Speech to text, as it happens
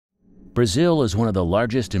Brazil is one of the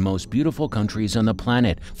largest and most beautiful countries on the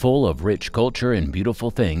planet, full of rich culture and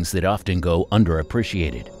beautiful things that often go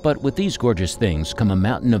underappreciated. But with these gorgeous things come a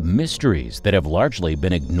mountain of mysteries that have largely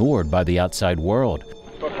been ignored by the outside world.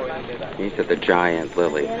 These are the giant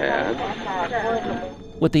lily pads.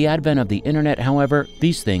 With the advent of the internet, however,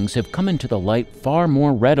 these things have come into the light far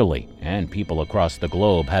more readily, and people across the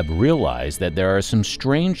globe have realized that there are some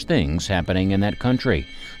strange things happening in that country.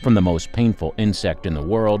 From the most painful insect in the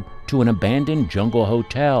world to an abandoned jungle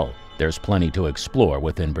hotel, there's plenty to explore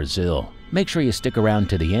within Brazil. Make sure you stick around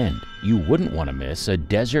to the end. You wouldn't want to miss a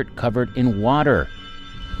desert covered in water.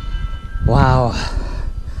 Wow.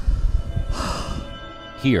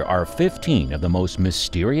 Here are 15 of the most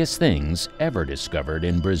mysterious things ever discovered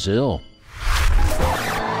in Brazil.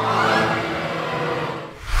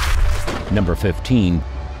 Number 15.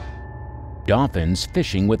 Dolphins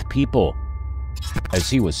fishing with people. As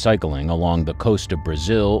he was cycling along the coast of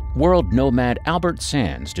Brazil, world nomad Albert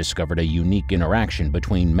Sands discovered a unique interaction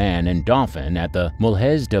between man and dolphin at the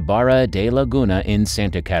Morros da Barra da Laguna in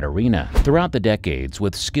Santa Catarina. Throughout the decades,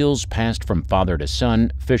 with skills passed from father to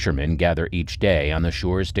son, fishermen gather each day on the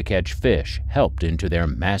shores to catch fish, helped into their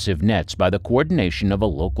massive nets by the coordination of a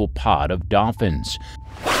local pod of dolphins.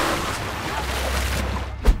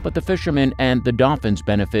 But the fishermen and the dolphins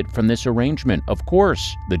benefit from this arrangement. Of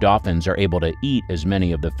course, the dolphins are able to eat as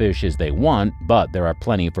many of the fish as they want, but there are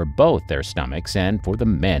plenty for both their stomachs and for the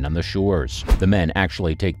men on the shores. The men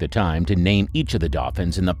actually take the time to name each of the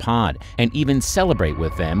dolphins in the pod and even celebrate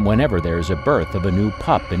with them whenever there is a birth of a new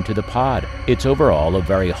pup into the pod. It's overall a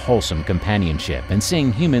very wholesome companionship, and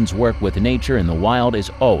seeing humans work with nature in the wild is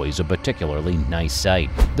always a particularly nice sight.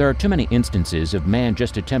 There are too many instances of man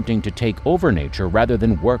just attempting to take over nature rather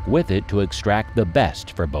than work with it to extract the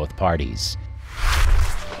best for both parties.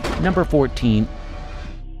 Number 14.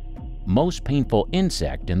 Most painful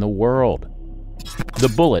insect in the world. The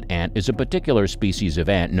bullet ant is a particular species of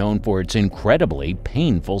ant known for its incredibly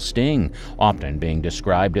painful sting, often being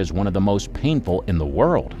described as one of the most painful in the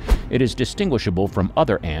world. It is distinguishable from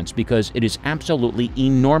other ants because it is absolutely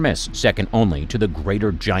enormous, second only to the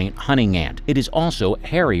greater giant hunting ant. It is also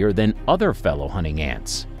hairier than other fellow hunting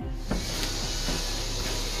ants.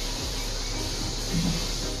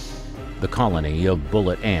 The colony of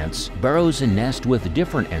bullet ants burrows a nest with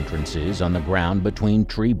different entrances on the ground between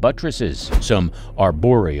tree buttresses. Some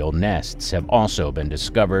arboreal nests have also been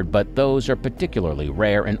discovered, but those are particularly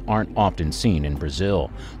rare and aren't often seen in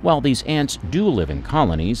Brazil. While these ants do live in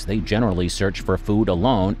colonies, they generally search for food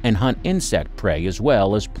alone and hunt insect prey as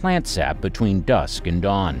well as plant sap between dusk and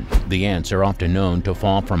dawn. The ants are often known to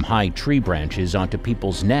fall from high tree branches onto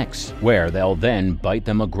people's necks, where they'll then bite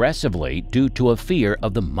them aggressively due to a fear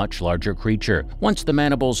of the much larger creature. Once the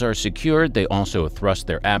mandibles are secured, they also thrust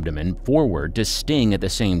their abdomen forward to sting at the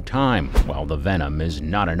same time. While the venom is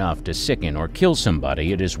not enough to sicken or kill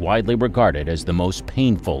somebody, it is widely regarded as the most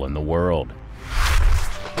painful in the world.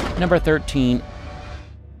 Number 13.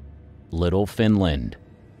 Little Finland.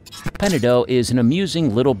 Penedo is an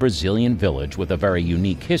amusing little Brazilian village with a very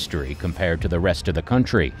unique history compared to the rest of the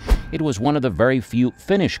country. It was one of the very few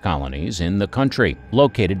Finnish colonies in the country.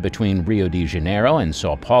 Located between Rio de Janeiro and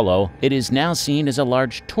São Paulo, it is now seen as a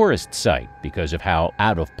large tourist site because of how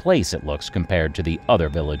out of place it looks compared to the other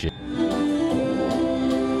villages.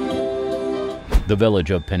 The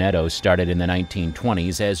village of Penedo started in the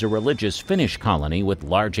 1920s as a religious Finnish colony with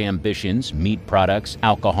large ambitions. Meat products,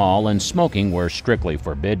 alcohol, and smoking were strictly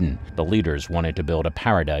forbidden. The leaders wanted to build a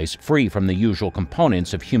paradise free from the usual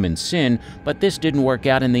components of human sin, but this didn't work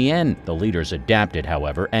out in the end. The leaders adapted,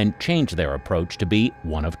 however, and changed their approach to be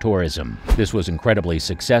one of tourism. This was incredibly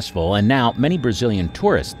successful, and now many Brazilian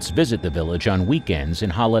tourists visit the village on weekends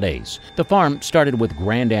and holidays. The farm started with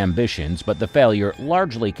grand ambitions, but the failure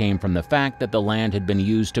largely came from the fact that the land had been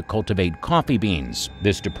used to cultivate coffee beans.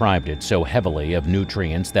 This deprived it so heavily of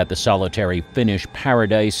nutrients that the solitary Finnish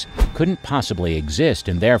paradise couldn't possibly exist,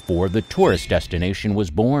 and therefore the tourist destination was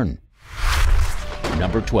born.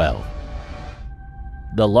 Number 12.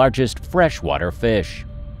 The largest freshwater fish.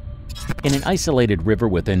 In an isolated river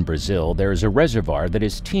within Brazil, there is a reservoir that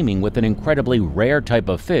is teeming with an incredibly rare type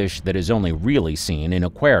of fish that is only really seen in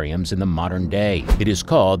aquariums in the modern day. It is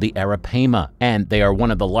called the arapaima, and they are one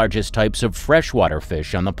of the largest types of freshwater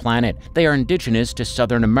fish on the planet. They are indigenous to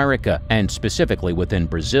Southern America, and specifically within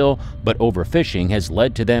Brazil, but overfishing has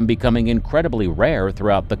led to them becoming incredibly rare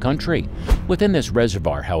throughout the country. Within this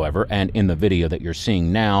reservoir, however, and in the video that you're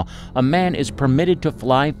seeing now, a man is permitted to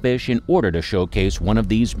fly fish in order to showcase one of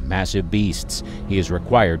these massive beasts. He is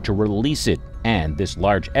required to release it And this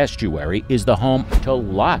large estuary is the home to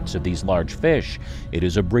lots of these large fish. It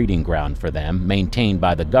is a breeding ground for them, maintained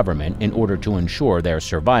by the government in order to ensure their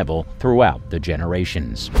survival throughout the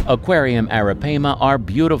generations. Aquarium arapaima are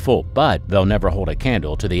beautiful, but they'll never hold a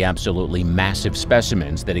candle to the absolutely massive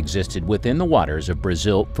specimens that existed within the waters of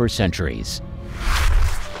Brazil for centuries.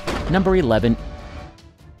 Number 11.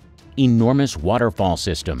 Enormous waterfall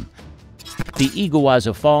system. The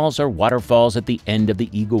Iguazu Falls are waterfalls at the end of the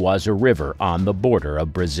Iguazu River on the border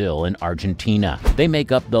of Brazil and Argentina. They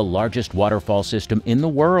make up the largest waterfall system in the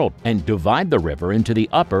world and divide the river into the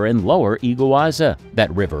upper and lower Iguazu.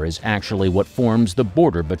 That river is actually what forms the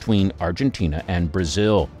border between Argentina and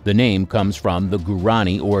Brazil. The name comes from the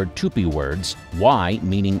Guarani or Tupi words, Y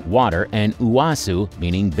meaning water and Uasu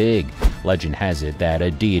meaning big. Legend has it that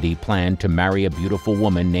a deity planned to marry a beautiful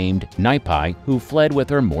woman named Naipai who fled with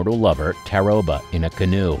her mortal lover Taroba in a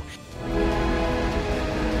canoe.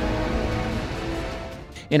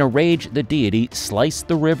 In a rage, the deity sliced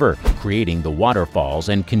the river, creating the waterfalls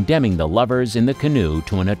and condemning the lovers in the canoe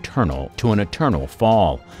to an eternal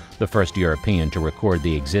fall. The first European to record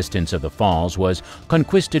the existence of the falls was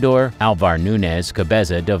Conquistador Alvar Nunes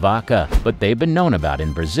Cabeça de Vaca, but they've been known about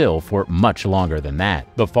in Brazil for much longer than that.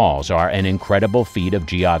 The falls are an incredible feat of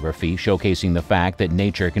geography, showcasing the fact that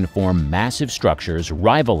nature can form massive structures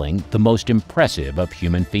rivaling the most impressive of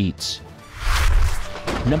human feats.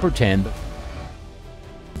 Number 10.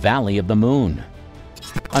 Valley of the Moon.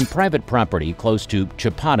 On private property close to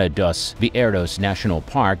Chapada dos Veados National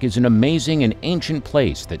Park is an amazing and ancient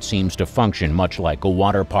place that seems to function much like a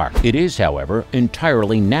water park. It is, however,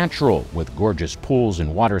 entirely natural, with gorgeous pools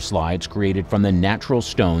and water slides created from the natural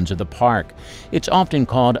stones of the park. It's often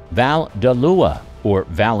called Val da Lua, or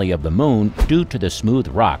Valley of the Moon, due to the smooth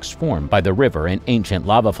rocks formed by the river and ancient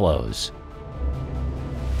lava flows.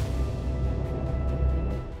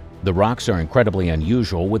 The rocks are incredibly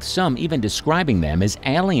unusual, with some even describing them as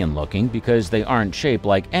alien-looking because they aren't shaped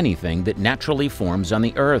like anything that naturally forms on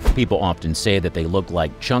the Earth. People often say that they look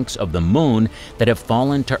like chunks of the moon that have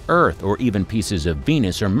fallen to Earth, or even pieces of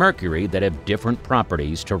Venus or Mercury that have different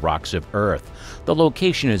properties to rocks of Earth. The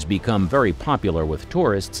location has become very popular with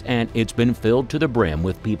tourists, and it's been filled to the brim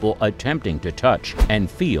with people attempting to touch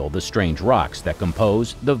and feel the strange rocks that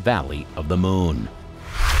compose the Valley of the Moon.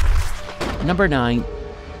 Number 9.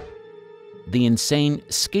 The insane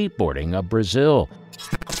skateboarding of Brazil.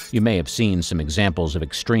 You may have seen some examples of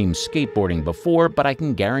extreme skateboarding before, but I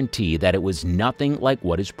can guarantee that it was nothing like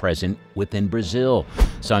what is present within Brazil.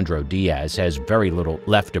 Sandro Dias has very little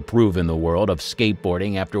left to prove in the world of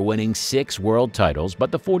skateboarding after winning 6 world titles,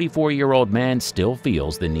 but the 44-year-old man still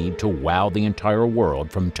feels the need to wow the entire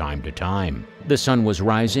world from time to time. The sun was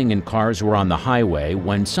rising and cars were on the highway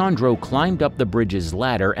when Sandro climbed up the bridge's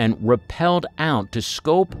ladder and rappelled out to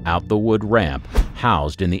scope out the wood ramp,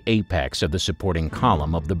 housed in the apex of the supporting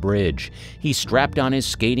column of the bridge. He strapped on his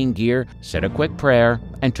skating gear, said a quick prayer,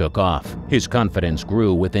 and took off. His confidence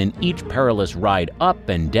grew within each perilous ride up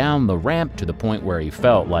and down the ramp to the point where he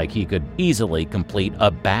felt like he could easily complete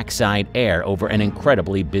a backside air over an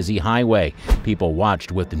incredibly busy highway. People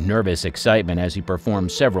watched with nervous excitement as he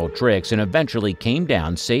performed several tricks and eventually came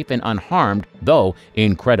down safe and unharmed, though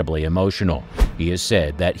incredibly emotional. He has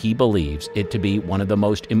said that he believes it to be one of the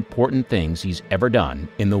most important things he's ever done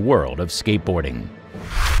in the world of skateboarding.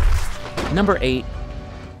 Number 8.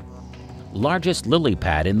 Largest lily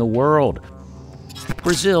pad in the world.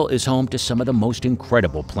 Brazil is home to some of the most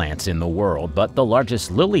incredible plants in the world, but the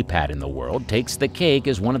largest lily pad in the world takes the cake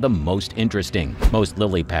as one of the most interesting. Most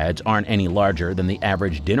lily pads aren't any larger than the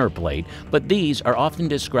average dinner plate, but these are often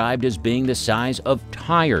described as being the size of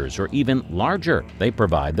tires or even larger. They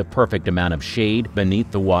provide the perfect amount of shade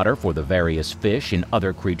beneath the water for the various fish and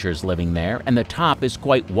other creatures living there, and the top is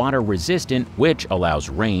quite water resistant, which allows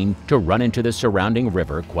rain to run into the surrounding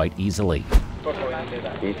river quite easily.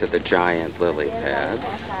 These are the giant lily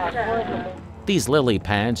pads. These lily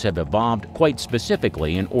pads have evolved quite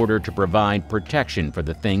specifically in order to provide protection for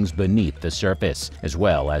the things beneath the surface, as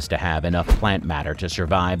well as to have enough plant matter to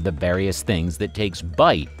survive the various things that takes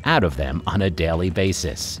bite out of them on a daily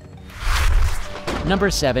basis.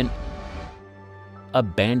 Number 7.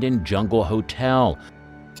 Abandoned jungle hotel.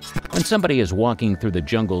 When somebody is walking through the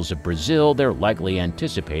jungles of Brazil, they're likely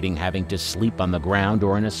anticipating having to sleep on the ground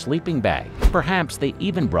or in a sleeping bag. Perhaps they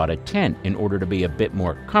even brought a tent in order to be a bit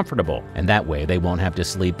more comfortable, and that way they won't have to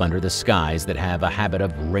sleep under the skies that have a habit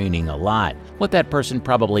of raining a lot. What that person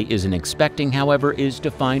probably isn't expecting, however, is to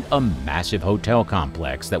find a massive hotel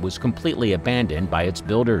complex that was completely abandoned by its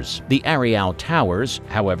builders. The Areal Towers,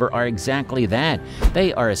 however, are exactly that.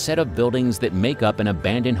 They are a set of buildings that make up an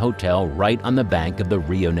abandoned hotel right on the bank of the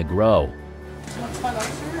Rio Negro.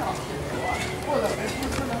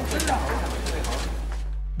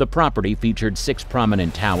 The property featured 6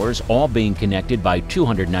 prominent towers, all being connected by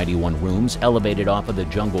 291 rooms elevated off of the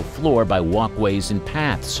jungle floor by walkways and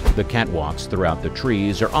paths. The catwalks throughout the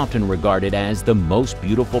trees are often regarded as the most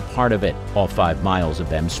beautiful part of it. All 5 miles of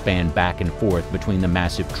them span back and forth between the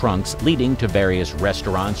massive trunks, leading to various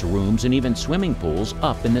restaurants, rooms, and even swimming pools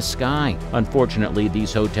up in the sky. Unfortunately,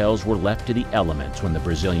 these hotels were left to the elements when the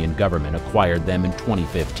Brazilian government acquired them in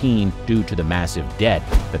 2015 due to the massive debt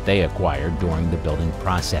that they acquired during the building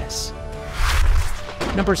process.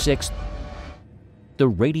 Number 6. The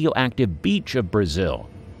radioactive beach of Brazil.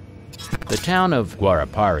 The town of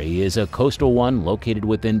Guarapari is a coastal one located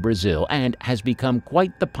within Brazil and has become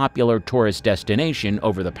quite the popular tourist destination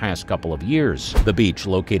over the past couple of years. The beach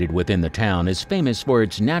located within the town is famous for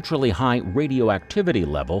its naturally high radioactivity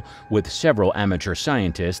level, with several amateur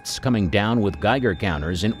scientists coming down with Geiger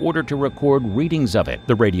counters in order to record readings of it.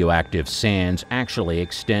 The radioactive sands actually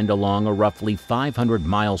extend along a roughly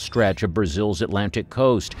 500-mile stretch of Brazil's Atlantic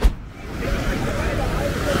coast,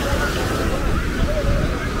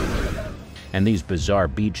 and these bizarre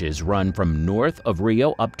beaches run from north of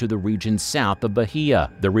Rio up to the region south of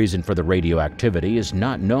Bahia. The reason for the radioactivity is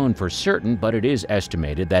not known for certain, but it is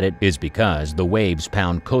estimated that it is because the waves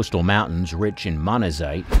pound coastal mountains rich in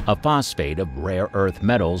monazite, a phosphate of rare earth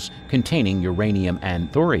metals containing uranium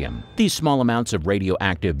and thorium. These small amounts of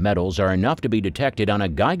radioactive metals are enough to be detected on a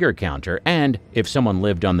Geiger counter, and if someone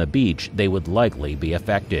lived on the beach, they would likely be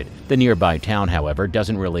affected. The nearby town, however,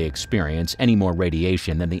 doesn't really experience any more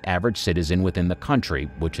radiation than the average citizen within the country,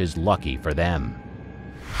 which is lucky for them.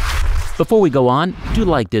 Before we go on, do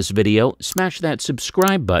like this video, smash that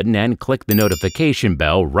subscribe button, and click the notification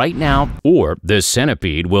bell right now, or this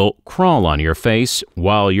centipede will crawl on your face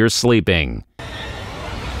while you're sleeping.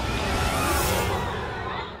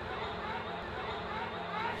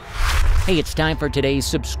 Hey, it's time for today's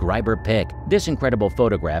subscriber pick. This incredible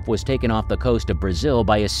photograph was taken off the coast of Brazil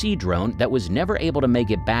by a sea drone that was never able to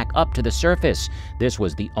make it back up to the surface. This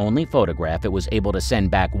was the only photograph it was able to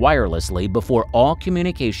send back wirelessly before all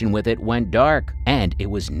communication with it went dark, and it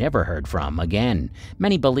was never heard from again.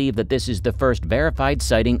 Many believe that this is the first verified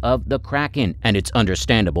sighting of the Kraken, and it's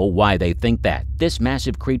understandable why they think that. This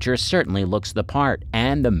massive creature certainly looks the part,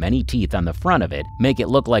 and the many teeth on the front of it make it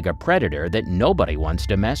look like a predator that nobody wants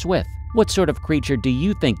to mess with. What sort of creature do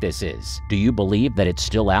you think this is? Do you believe that it's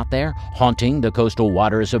still out there, haunting the coastal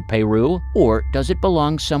waters of Peru? Or does it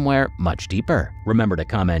belong somewhere much deeper? Remember to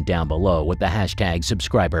comment down below with the hashtag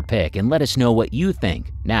subscriberpick and let us know what you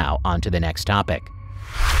think. Now, on to the next topic.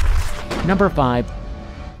 Number 5.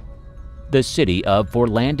 The city of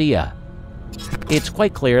Forlandia. It's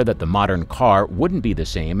quite clear that the modern car wouldn't be the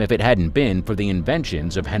same if it hadn't been for the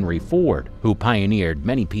inventions of Henry Ford, who pioneered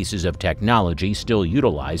many pieces of technology still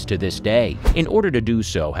utilized to this day. In order to do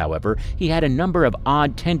so, however, he had a number of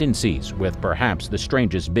odd tendencies, with perhaps the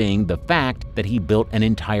strangest being the fact that he built an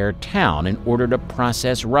entire town in order to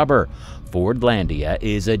process rubber. Fordlandia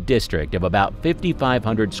is a district of about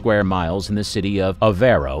 5,500 square miles in the city of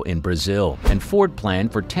Aveiro in Brazil, and Ford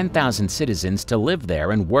planned for 10,000 citizens to live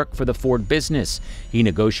there and work for the Ford business. He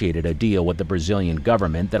negotiated a deal with the Brazilian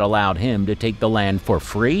government that allowed him to take the land for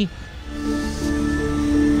free,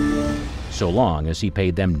 so long as he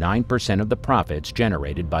paid them 9% of the profits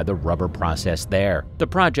generated by the rubber process there. The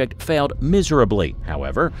project failed miserably,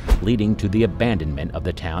 however, leading to the abandonment of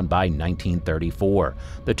the town by 1934.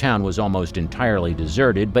 The town was almost entirely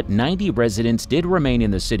deserted, but 90 residents did remain in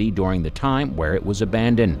the city during the time where it was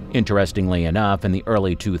abandoned. Interestingly enough, in the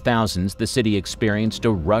early 2000s, the city experienced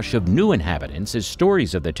a rush of new inhabitants as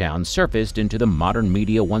stories of the town surfaced into the modern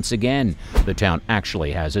media once again. The town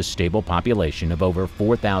actually has a stable population of over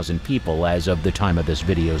 4,000 people as of the time of this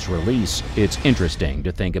video's release. It's interesting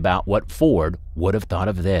to think about what Ford would have thought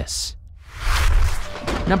of this.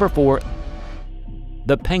 Number 4.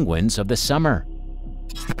 The penguins of the summer.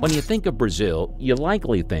 When you think of Brazil, you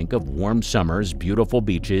likely think of warm summers, beautiful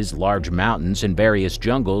beaches, large mountains, and various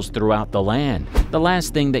jungles throughout the land. The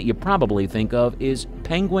last thing that you probably think of is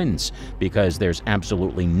penguins, because there's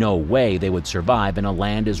absolutely no way they would survive in a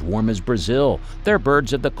land as warm as Brazil. They're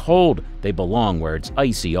birds of the cold. They belong where it's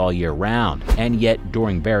icy all year round. And yet,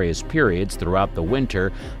 during various periods throughout the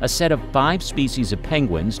winter, a set of 5 species of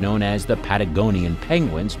penguins known as the Patagonian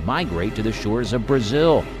penguins migrate to the shores of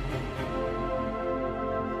Brazil.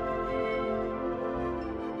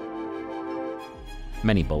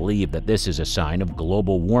 Many believe that this is a sign of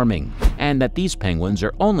global warming, and that these penguins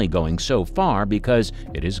are only going so far because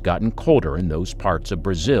it has gotten colder in those parts of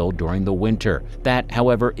Brazil during the winter. That,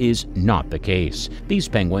 however, is not the case. These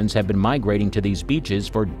penguins have been migrating to these beaches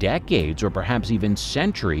for decades or perhaps even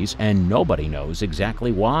centuries, and nobody knows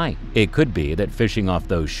exactly why. It could be that fishing off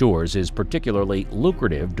those shores is particularly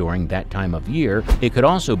lucrative during that time of year. It could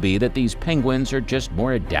also be that these penguins are just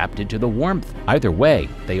more adapted to the warmth. Either way,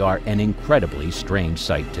 they are an incredibly strange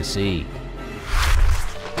sight to see.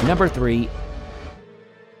 Number 3.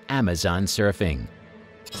 Amazon surfing.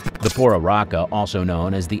 The poraraca, also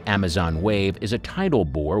known as the Amazon wave, is a tidal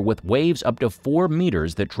bore with waves up to 4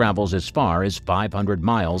 meters that travels as far as 500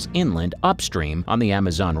 miles inland upstream on the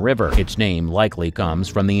Amazon River. Its name likely comes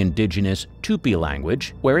from the indigenous Tupi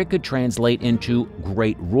language, where it could translate into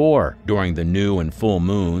Great Roar. During the new and full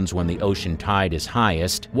moons, when the ocean tide is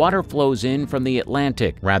highest, water flows in from the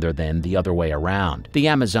Atlantic rather than the other way around. The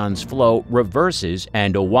Amazon's flow reverses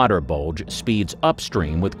and a water bulge speeds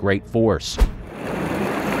upstream with great force.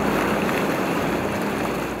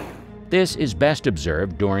 This is best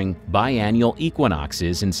observed during biennial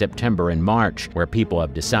equinoxes in September and March, where people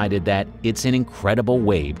have decided that it's an incredible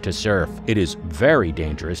wave to surf. It is very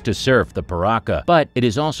dangerous to surf the poraraca, but it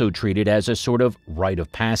is also treated as a sort of rite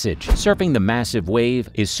of passage. Surfing the massive wave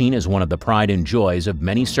is seen as one of the pride and joys of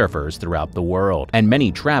many surfers throughout the world, and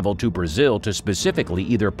many travel to Brazil to specifically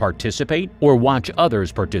either participate or watch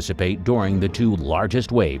others participate during the 2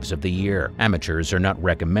 largest waves of the year. Amateurs are not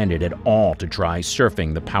recommended at all to try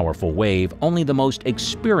surfing the powerful wave. Only the most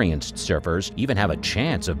experienced surfers even have a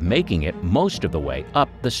chance of making it most of the way up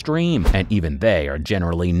the stream, and even they are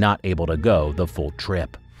generally not able to go the full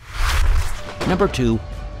trip. Number 2.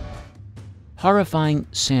 Horrifying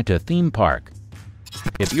Santa theme park.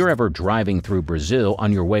 If you're ever driving through Brazil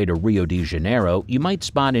on your way to Rio de Janeiro, you might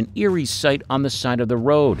spot an eerie sight on the side of the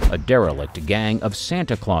road, a derelict gang of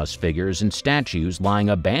Santa Claus figures and statues lying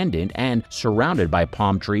abandoned and surrounded by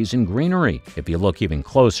palm trees and greenery. If you look even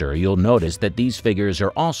closer, you'll notice that these figures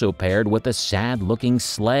are also paired with a sad-looking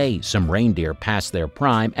sleigh, some reindeer past their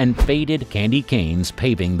prime, and faded candy canes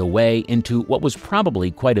paving the way into what was probably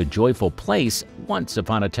quite a joyful place once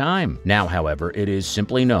upon a time. Now, however, it is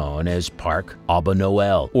simply known as Parque Alba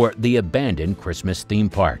Noel, or the abandoned Christmas theme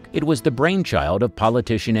park. It was the brainchild of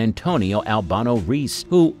politician Antonio Albano Reis,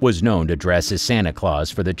 who was known to dress as Santa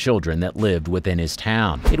Claus for the children that lived within his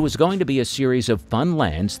town. It was going to be a series of fun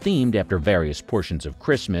lands themed after various portions of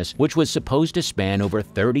Christmas, which was supposed to span over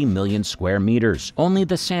 30 million square meters. Only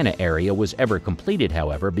the Santa area was ever completed,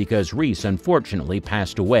 however, because Reis unfortunately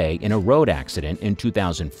passed away in a road accident in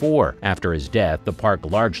 2004. After his death, the park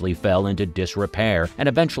largely fell into disrepair and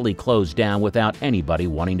eventually closed down without anybody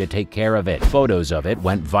wanting to take care of it. Photos of it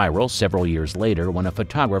went viral several years later when a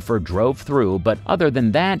photographer drove through, but other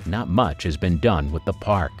than that, not much has been done with the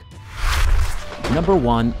park. Number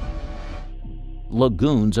 1.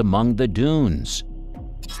 Lagoons among the dunes.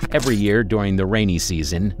 Every year during the rainy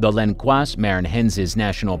season, the Lençóis Maranhenses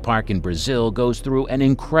National Park in Brazil goes through an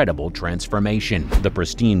incredible transformation. The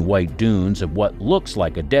pristine white dunes of what looks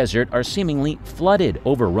like a desert are seemingly flooded,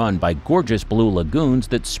 overrun by gorgeous blue lagoons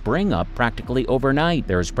that spring up practically overnight.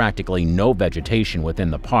 There is practically no vegetation within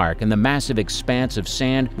the park, and the massive expanse of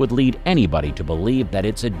sand would lead anybody to believe that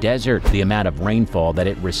it's a desert. The amount of rainfall that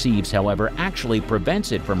it receives, however, actually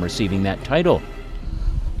prevents it from receiving that title.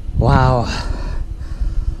 Wow.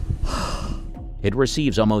 It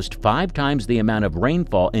receives almost 5 times the amount of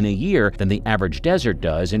rainfall in a year than the average desert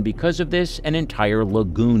does, and because of this, an entire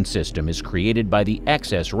lagoon system is created by the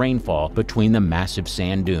excess rainfall between the massive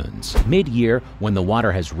sand dunes. Mid-year, when the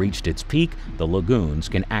water has reached its peak, the lagoons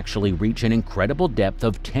can actually reach an incredible depth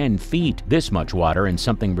of 10 feet. This much water in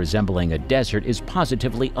something resembling a desert is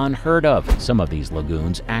positively unheard of. Some of these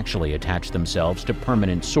lagoons actually attach themselves to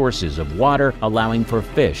permanent sources of water, allowing for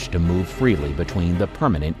fish to move freely between the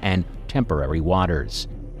permanent and temporary waters.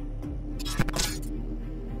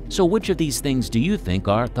 So which of these things do you think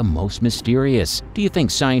are the most mysterious? Do you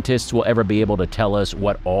think scientists will ever be able to tell us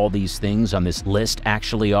what all these things on this list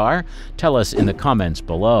actually are? Tell us in the comments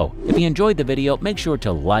below. If you enjoyed the video, make sure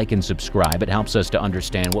to like and subscribe. It helps us to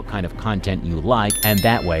understand what kind of content you like, and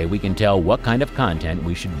that way we can tell what kind of content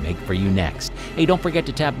we should make for you next. Hey, don't forget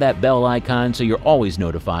to tap that bell icon so you're always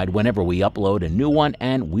notified whenever we upload a new one,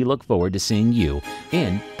 and we look forward to seeing you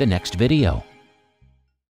in the next video.